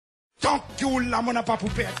Tant que là, on n'a pas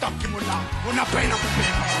poupée, tant que là, on n'a pas une poupée.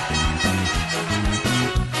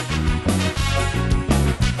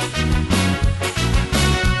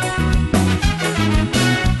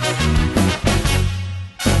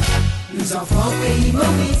 Nous enfants pays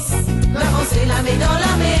Maurice, m'avancer la main dans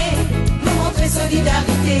la main, nous montrer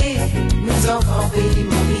solidarité. Nous enfants pays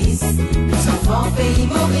Maurice, nous enfants pays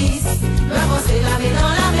Maurice, m'avancer la main dans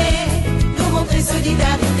la main, nous montrer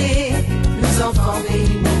solidarité. Nous enfants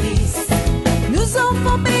pays Maurice, nous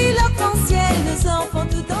enfants pays l'arc-en-ciel, nous enfants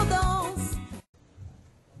tout en danse.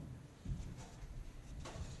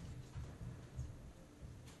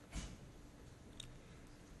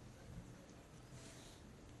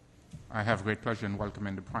 I have great pleasure in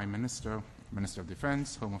welcoming the Prime Minister, Minister of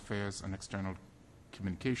Defense, Home Affairs and External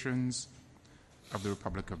Communications of the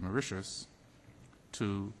Republic of Mauritius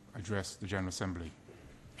to address the General Assembly.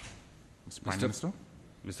 Mr. Prime Minister.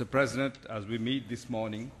 Mr. President, as we meet this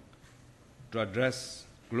morning to address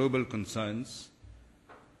global concerns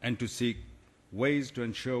and to seek ways to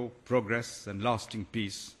ensure progress and lasting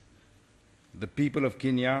peace, the people of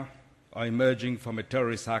Kenya are emerging from a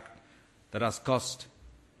terrorist act that has cost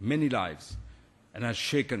many lives and has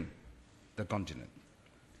shaken the continent.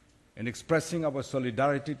 In expressing our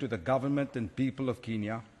solidarity to the government and people of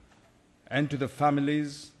Kenya and to the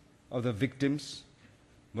families of the victims,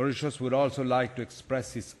 Mauritius would also like to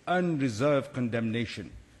express its unreserved condemnation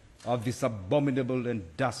of this abominable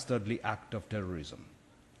and dastardly act of terrorism.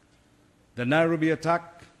 The Nairobi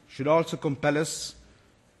attack should also compel us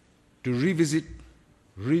to revisit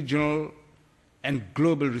regional and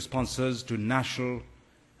global responses to national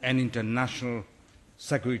and international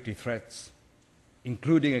security threats,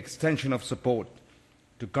 including extension of support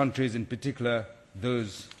to countries, in particular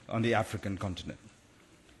those on the African continent.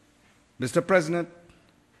 Mr. President,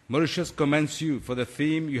 Mauritius commends you for the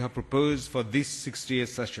theme you have proposed for this 60th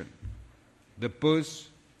session, the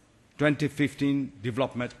post-2015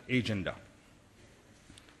 development agenda.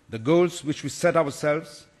 The goals which we set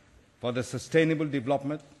ourselves for the sustainable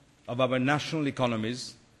development of our national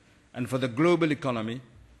economies and for the global economy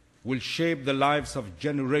will shape the lives of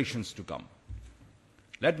generations to come.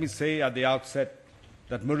 Let me say at the outset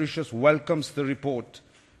that Mauritius welcomes the report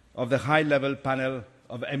of the high-level panel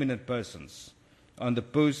of eminent persons on the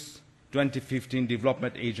post-2015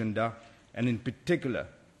 development agenda, and in particular,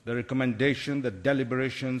 the recommendation that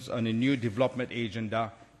deliberations on a new development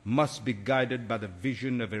agenda must be guided by the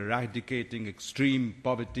vision of eradicating extreme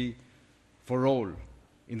poverty for all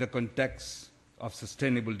in the context of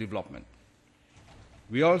sustainable development.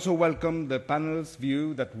 We also welcome the panel's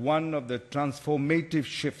view that one of the transformative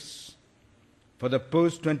shifts for the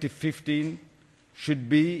post-2015 should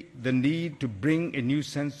be the need to bring a new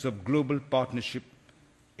sense of global partnership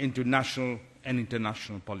into national and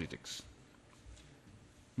international politics.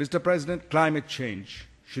 Mr. President, climate change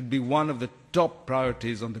should be one of the top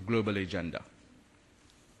priorities on the global agenda.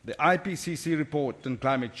 The IPCC report on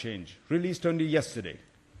climate change, released only yesterday,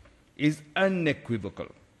 is unequivocal.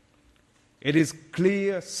 It is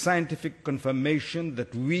clear scientific confirmation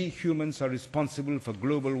that we humans are responsible for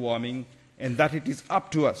global warming and that it is up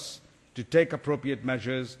to us to take appropriate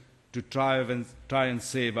measures to try and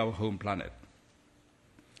save our home planet.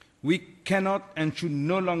 We cannot and should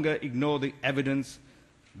no longer ignore the evidence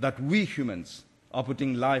that we humans are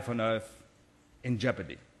putting life on Earth in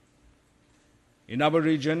jeopardy. In our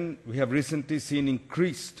region, we have recently seen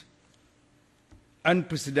increased,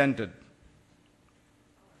 unprecedented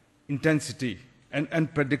intensity and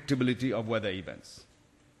unpredictability of weather events.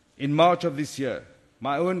 In March of this year,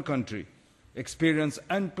 my own country experienced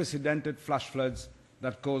unprecedented flash floods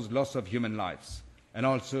that caused loss of human lives and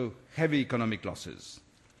also heavy economic losses.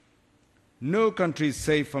 No country is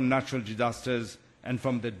safe from natural disasters and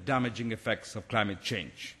from the damaging effects of climate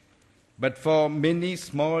change. But for many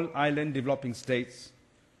small island developing states,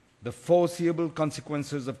 the foreseeable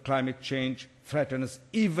consequences of climate change threaten us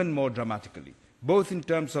even more dramatically, both in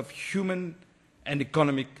terms of human and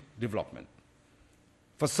economic development.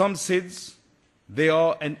 For some SIDS, they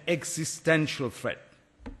are an existential threat.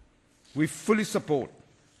 We fully support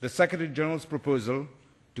the Secretary General's proposal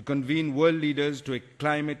to convene world leaders to a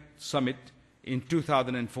climate summit in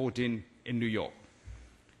 2014 in New York.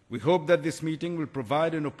 We hope that this meeting will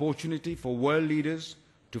provide an opportunity for world leaders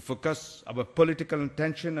to focus our political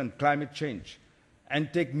attention on climate change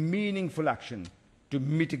and take meaningful action to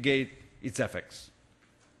mitigate its effects.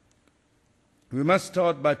 We must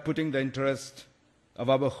start by putting the interest of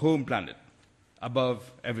our home planet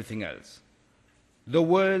above everything else. The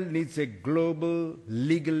world needs a global,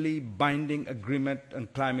 legally binding agreement on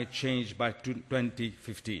climate change by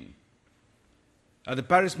 2015. At the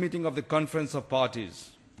Paris meeting of the Conference of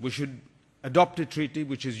Parties, we should adopt a treaty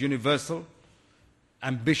which is universal,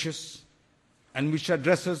 ambitious, and which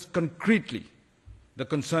addresses concretely the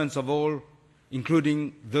concerns of all,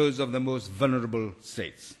 including those of the most vulnerable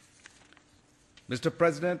states. Mr.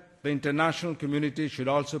 President, the international community should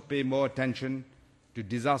also pay more attention to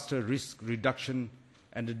disaster risk reduction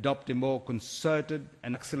and adopt a more concerted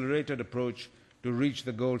and accelerated approach to reach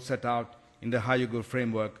the goals set out in the Hyogo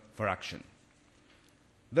framework for action.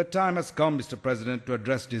 The time has come, Mr. President, to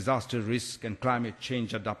address disaster risk and climate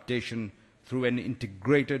change adaptation through an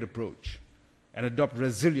integrated approach and adopt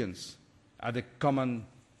resilience as a common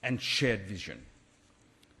and shared vision.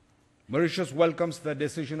 Mauritius welcomes the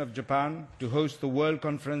decision of Japan to host the World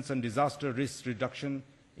Conference on Disaster Risk Reduction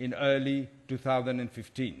in early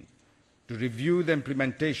 2015 to review the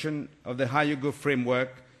implementation of the Hyogo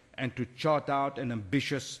framework and to chart out an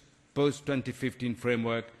ambitious post-2015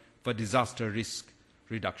 framework for disaster risk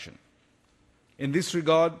reduction. In this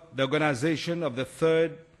regard, the organization of the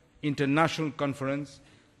third International Conference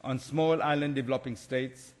on Small Island Developing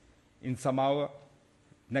States in Samoa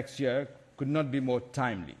next year could not be more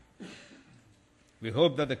timely. We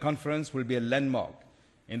hope that the conference will be a landmark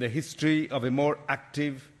in the history of a more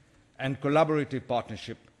active and collaborative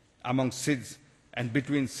partnership among SIDS and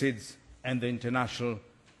between SIDS and the international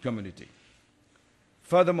community.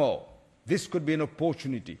 Furthermore, this could be an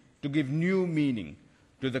opportunity to give new meaning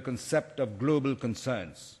to the concept of global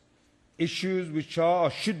concerns, issues which are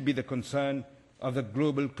or should be the concern of the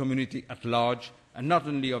global community at large and not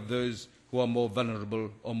only of those who are more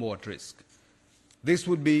vulnerable or more at risk. This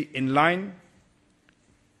would be in line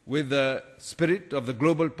with the spirit of the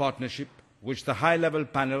global partnership which the high-level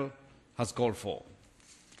panel has called for.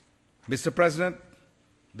 Mr. President,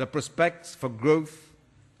 the prospects for growth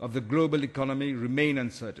of the global economy remain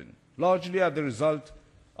uncertain, largely as the result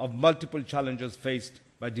of multiple challenges faced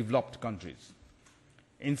by developed countries.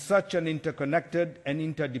 In such an interconnected and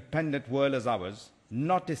interdependent world as ours,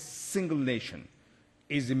 not a single nation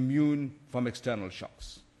is immune from external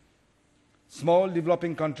shocks. Small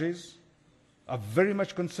developing countries are very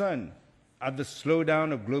much concerned at the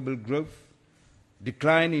slowdown of global growth,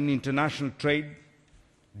 decline in international trade,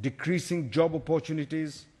 decreasing job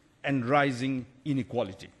opportunities, and rising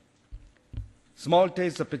inequality. Small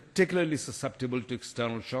states are particularly susceptible to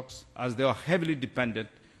external shocks as they are heavily dependent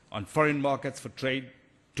on foreign markets for trade,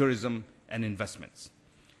 tourism, and investments.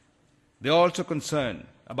 They are also concerned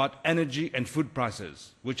about energy and food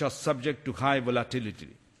prices, which are subject to high volatility.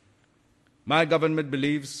 My government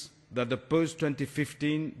believes that the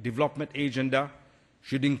post-2015 development agenda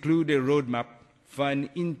should include a roadmap for an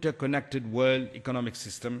interconnected world economic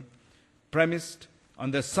system premised on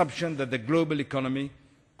the assumption that the global economy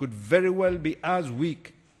could very well be as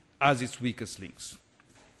weak as its weakest links.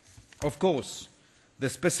 Of course, the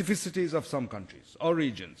specificities of some countries or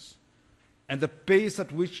regions and the pace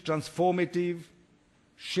at which transformative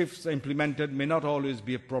shifts are implemented may not always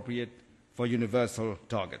be appropriate for universal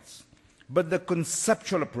targets. But the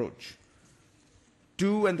conceptual approach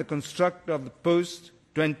to and the construct of the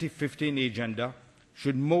post-2015 agenda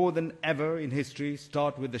should more than ever in history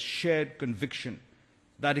start with the shared conviction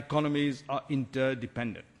that economies are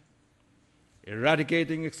interdependent.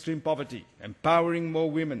 Eradicating extreme poverty, empowering more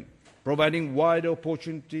women, providing wider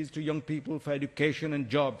opportunities to young people for education and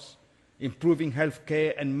jobs, improving health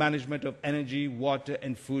care and management of energy, water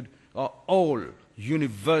and food are all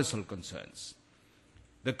universal concerns.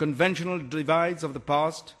 The conventional divides of the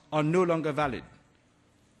past are no longer valid.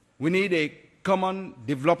 We need a common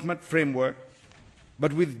development framework,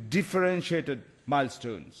 but with differentiated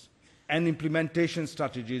milestones and implementation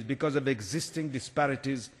strategies because of existing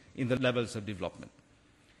disparities in the levels of development.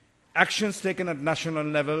 Actions taken at national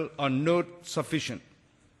level are not sufficient.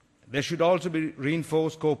 There should also be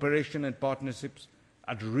reinforced cooperation and partnerships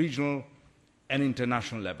at regional and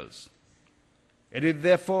international levels. It is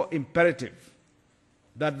therefore imperative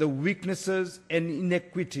that the weaknesses and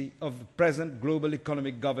inequity of the present global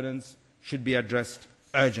economic governance should be addressed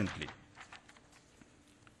urgently.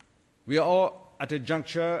 We are at a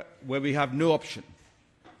juncture where we have no option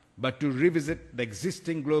but to revisit the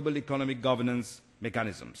existing global economic governance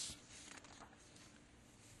mechanisms.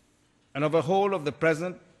 An overhaul of the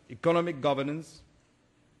present economic governance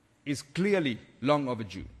is clearly long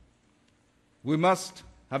overdue. We must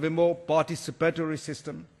have a more participatory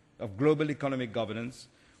system of global economic governance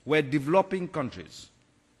where developing countries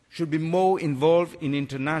should be more involved in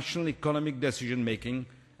international economic decision-making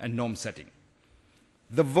and norm-setting.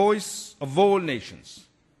 The voice of all nations,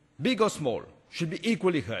 big or small, should be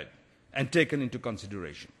equally heard and taken into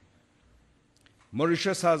consideration.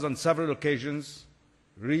 Mauritius has on several occasions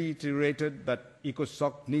reiterated that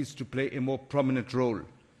ECOSOC needs to play a more prominent role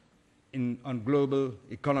on global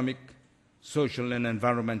economic, social and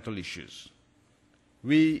environmental issues.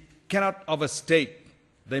 We cannot overstate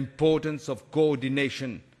the importance of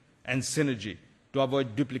coordination and synergy to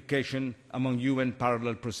avoid duplication among UN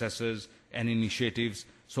parallel processes and initiatives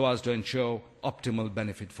so as to ensure optimal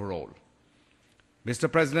benefit for all.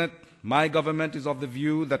 Mr. President, my government is of the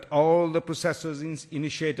view that all the processes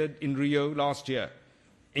initiated in Rio last year,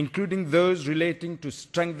 including those relating to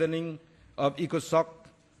strengthening of ECOSOC,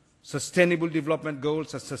 Sustainable Development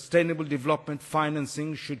Goals and Sustainable Development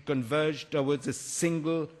Financing should converge towards a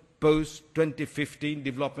single post-2015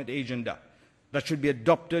 development agenda that should be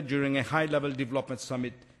adopted during a high-level development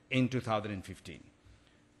summit in 2015.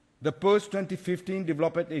 The post-2015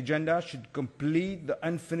 development agenda should complete the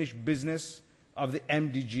unfinished business of the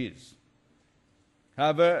MDGs.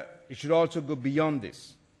 However, it should also go beyond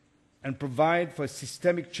this and provide for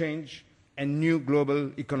systemic change and new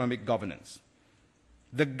global economic governance.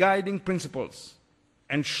 The guiding principles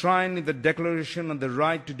enshrined in the Declaration on the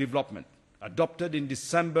Right to Development, adopted in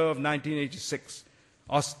December of 1986,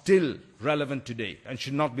 are still relevant today and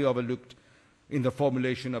should not be overlooked in the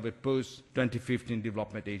formulation of a post-2015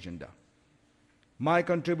 development agenda. My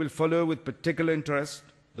country will follow with particular interest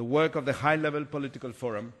the work of the High-Level Political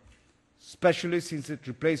Forum, especially since it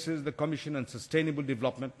replaces the Commission on Sustainable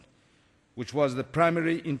Development, which was the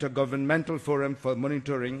primary intergovernmental forum for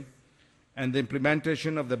monitoring and the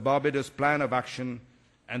implementation of the Barbados Plan of Action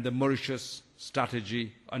and the Mauritius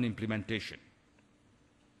Strategy on Implementation.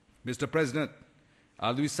 Mr. President,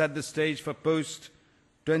 as we set the stage for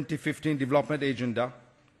post-2015 development agenda,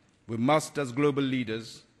 we must, as global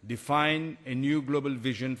leaders, define a new global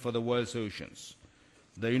vision for the world's oceans.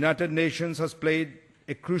 The United Nations has played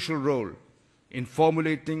a crucial role in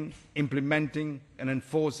formulating, implementing, and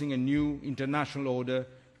enforcing a new international order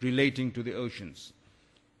relating to the oceans.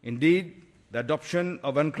 Indeed, the adoption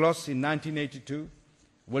of UNCLOS in 1982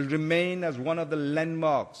 will remain as one of the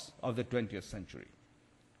landmarks of the 20th century.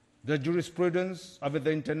 The jurisprudence of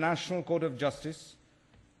the International Court of Justice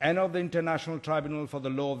and of the International Tribunal for the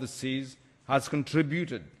Law of the Seas has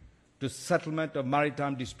contributed to settlement of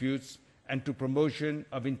maritime disputes and to promotion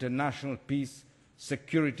of international peace,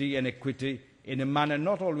 security and equity in a manner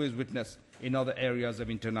not always witnessed in other areas of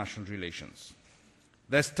international relations.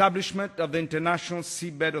 The establishment of the International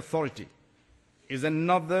Seabed Authority is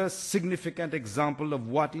another significant example of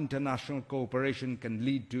what international cooperation can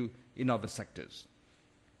lead to in other sectors.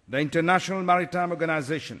 The International Maritime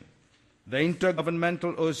Organization, the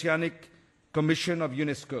Intergovernmental Oceanic Commission of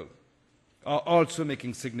UNESCO are also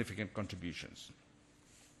making significant contributions.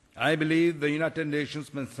 I believe the United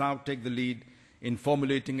Nations must now take the lead in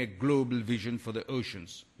formulating a global vision for the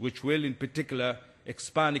oceans, which will in particular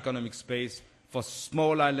expand economic space for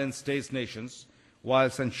small island states nations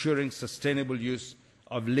whilst ensuring sustainable use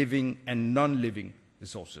of living and non-living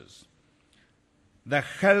resources. The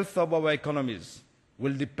health of our economies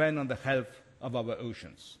will depend on the health of our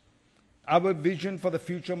oceans. Our vision for the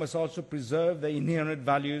future must also preserve the inherent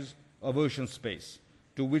values of ocean space,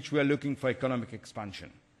 to which we are looking for economic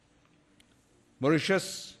expansion.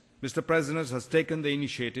 Mauritius, Mr. President, has taken the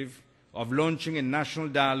initiative of launching a national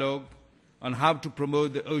dialogue on how to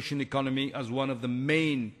promote the ocean economy as one of the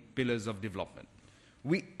main pillars of development.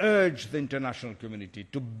 We urge the international community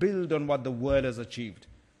to build on what the world has achieved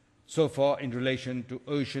so far in relation to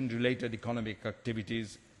ocean-related economic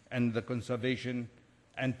activities and the conservation,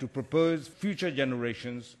 and to propose future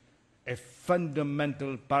generations a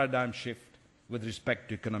fundamental paradigm shift with respect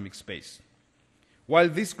to economic space. While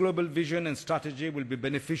this global vision and strategy will be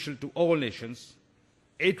beneficial to all nations,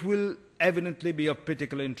 it will evidently be of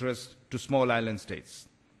particular interest to small island states.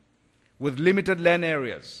 With limited land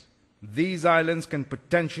areas, these islands can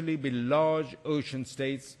potentially be large ocean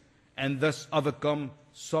states and thus overcome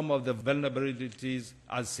some of the vulnerabilities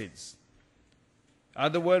as SIDS.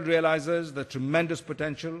 As the world realizes the tremendous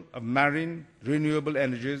potential of marine renewable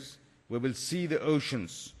energies, we will see the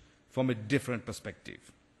oceans from a different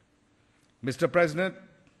perspective. Mr. President,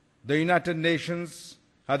 the United Nations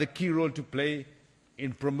have a key role to play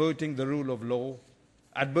in promoting the rule of law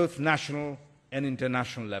at both national and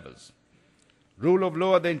international levels. Rule of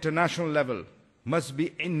law at the international level must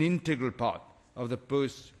be an integral part of the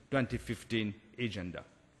post-2015 agenda.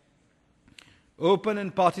 Open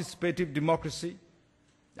and participative democracy,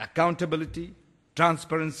 accountability,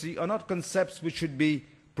 transparency are not concepts which should be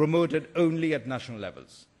promoted only at national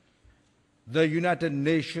levels. The United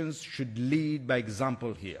Nations should lead by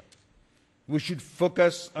example here. We should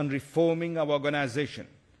focus on reforming our organization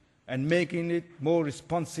and making it more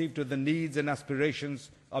responsive to the needs and aspirations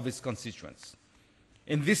of its constituents.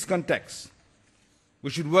 In this context, we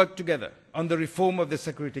should work together on the reform of the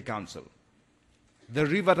Security Council, the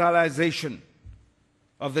revitalization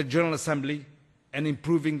of the General Assembly, and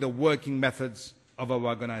improving the working methods of our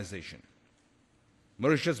organization.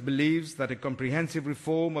 Mauritius believes that a comprehensive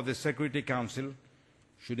reform of the Security Council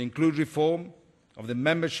should include reform of the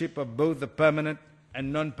membership of both the permanent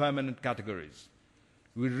and non-permanent categories.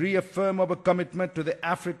 We reaffirm our commitment to the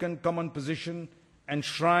African Common Position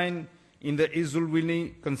enshrined in the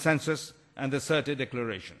Isulwini Consensus and the Sept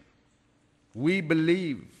Declaration. We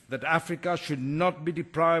believe that Africa should not be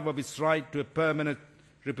deprived of its right to a permanent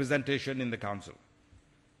representation in the Council.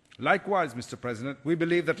 Likewise, Mr. President, we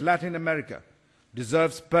believe that Latin America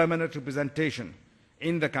deserves permanent representation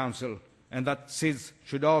in the Council and that CIS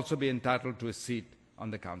should also be entitled to a seat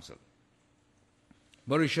on the Council.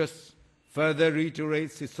 Mauritius further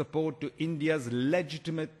reiterates its support to India's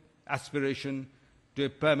legitimate aspiration to a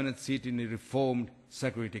permanent seat in a reformed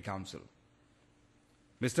Security Council.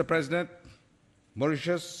 Mr. President,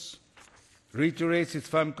 Mauritius reiterates its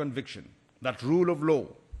firm conviction that rule of law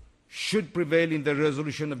should prevail in the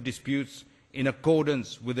resolution of disputes in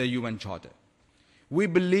accordance with the UN Charter. We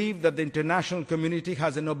believe that the international community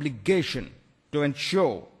has an obligation to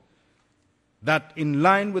ensure that, in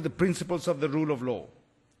line with the principles of the rule of law,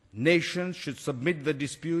 nations should submit the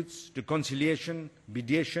disputes to conciliation,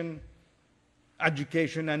 mediation,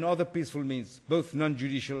 education, and other peaceful means, both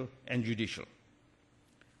non-judicial and judicial.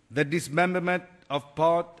 The dismemberment of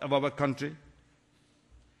part of our country,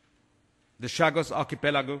 the Chagos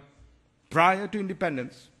Archipelago, prior to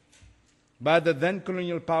independence, by the then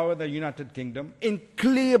colonial power, the United Kingdom, in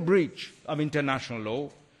clear breach of international law,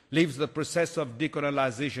 leaves the process of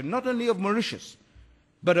decolonization not only of Mauritius,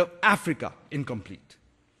 but of Africa incomplete.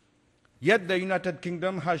 Yet the United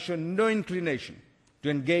Kingdom has shown no inclination to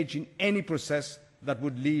engage in any process that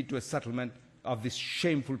would lead to a settlement of this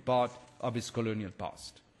shameful part of its colonial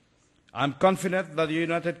past. I am confident that the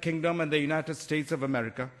United Kingdom and the United States of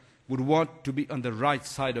America would want to be on the right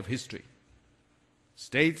side of history.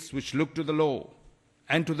 States which look to the law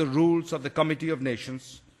and to the rules of the Committee of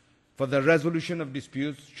Nations for the resolution of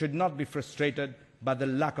disputes should not be frustrated by the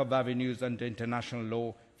lack of avenues under international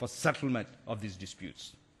law for settlement of these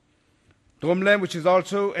disputes. Tromblin, which is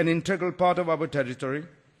also an integral part of our territory,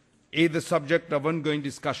 is the subject of ongoing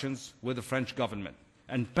discussions with the French government.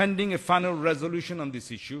 And pending a final resolution on this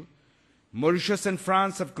issue, Mauritius and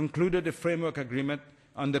France have concluded a framework agreement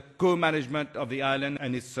on the co-management of the island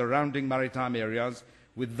and its surrounding maritime areas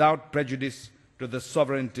without prejudice to the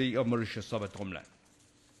sovereignty of Mauritius over Tromblin.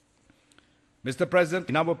 Mr. President,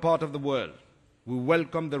 in our part of the world, we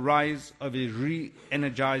welcome the rise of a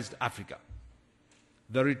re-energized Africa.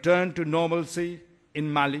 The return to normalcy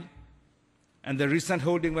in Mali and the recent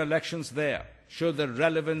holding of elections there show the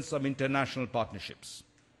relevance of international partnerships.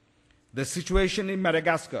 The situation in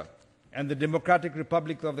Madagascar and the Democratic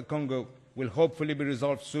Republic of the Congo will hopefully be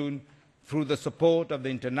resolved soon through the support of the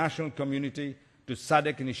international community to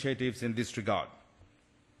SADC initiatives in this regard.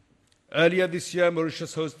 Earlier this year,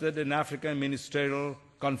 Mauritius hosted an African ministerial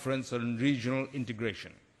conference on regional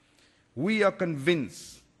integration. We are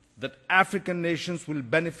convinced that African nations will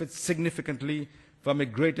benefit significantly from a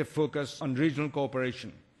greater focus on regional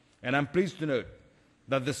cooperation. And I'm pleased to note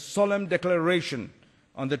that the solemn declaration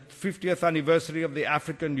on the 50th anniversary of the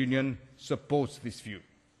African Union supports this view.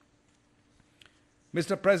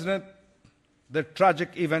 Mr. President, the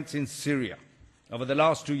tragic events in Syria over the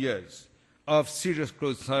last 2 years are of serious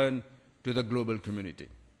concern to the global community.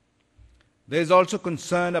 There is also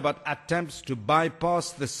concern about attempts to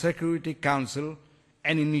bypass the Security Council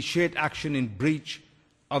and initiate action in breach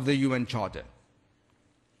of the UN Charter.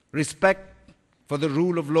 Respect for the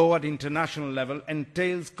rule of law at international level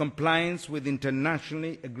entails compliance with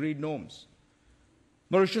internationally agreed norms.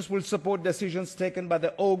 Mauritius will support decisions taken by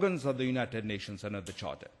the organs of the United Nations under the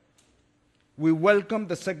Charter. We welcome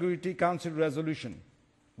the Security Council resolution,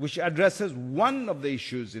 which addresses one of the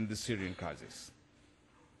issues in the Syrian crisis.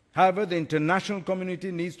 However, the international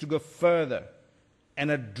community needs to go further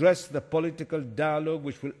and address the political dialogue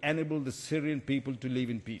which will enable the Syrian people to live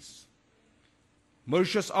in peace.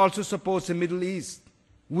 Mauritius also supports a Middle East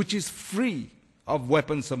which is free of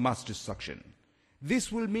weapons of mass destruction.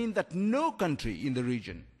 This will mean that no country in the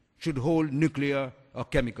region should hold nuclear or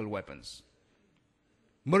chemical weapons.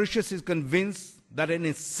 Mauritius is convinced that an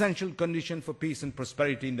essential condition for peace and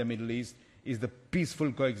prosperity in the Middle East is the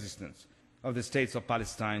peaceful coexistence of the states of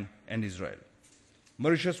Palestine and Israel.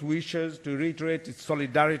 Mauritius wishes to reiterate its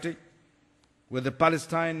solidarity with the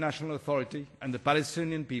Palestine National Authority and the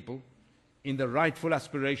Palestinian people in the rightful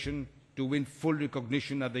aspiration to win full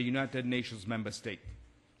recognition as the United Nations member state.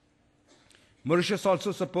 Mauritius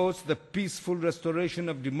also supports the peaceful restoration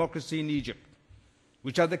of democracy in Egypt,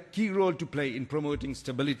 which has a key role to play in promoting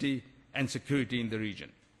stability and security in the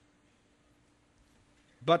region.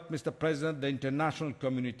 But, Mr. President, the international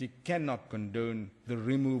community cannot condone the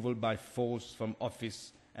removal by force from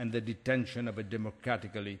office and the detention of a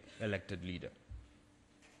democratically elected leader.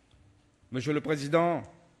 Monsieur le Président,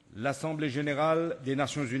 l'Assemblée générale des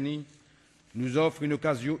Nations unies nous offre une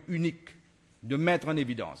occasion unique de mettre en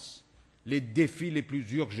évidence les défis les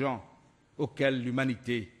plus urgents auxquels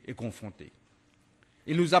l'humanité est confrontée.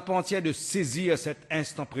 Il nous appartient de saisir cet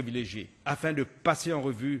instant privilégié afin de passer en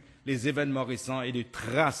revue les événements récents et de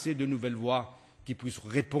tracer de nouvelles voies qui puissent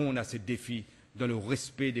répondre à ces défis dans le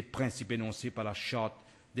respect des principes énoncés par la Charte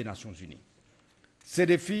des Nations unies. Ces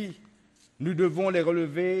défis, nous devons les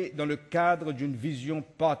relever dans le cadre d'une vision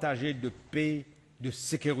partagée de paix, de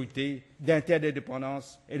sécurité,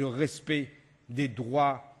 d'interdépendance et de respect des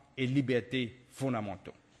droits et libertés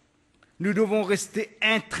fondamentaux. Nous devons rester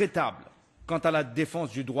intraitables quant à la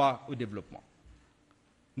défense du droit au développement.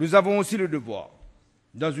 Nous avons aussi le devoir,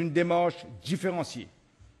 dans une démarche différenciée,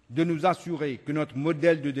 de nous assurer que notre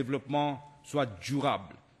modèle de développement soit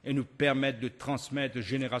durable et nous permette de transmettre aux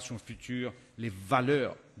générations futures les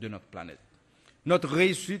valeurs de notre planète. Notre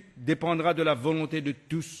réussite dépendra de la volonté de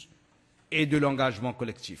tous et de l'engagement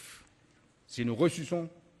collectif. Si nous ressuscitons,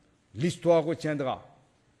 l'histoire retiendra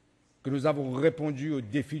que nous avons répondu aux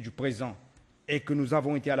défis du présent et que nous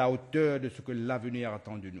avons été à la hauteur de ce que l'avenir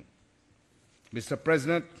attend de nous. Mr.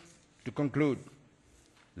 President, to conclude,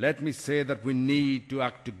 let me say that we need to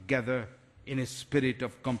act together in a spirit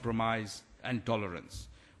of compromise and tolerance.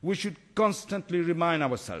 We should constantly remind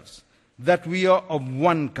ourselves that we are of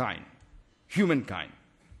one kind, humankind.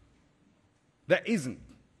 There isn't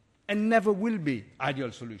and never will be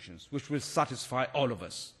ideal solutions which will satisfy all of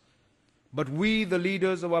us. But we, the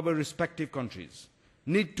leaders of our respective countries,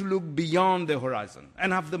 need to look beyond the horizon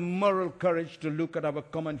and have the moral courage to look at our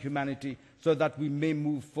common humanity so that we may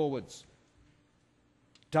move forwards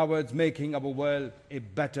towards making our world a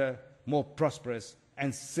better, more prosperous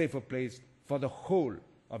and safer place for the whole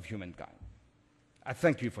of humankind. I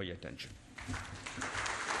thank you for your attention.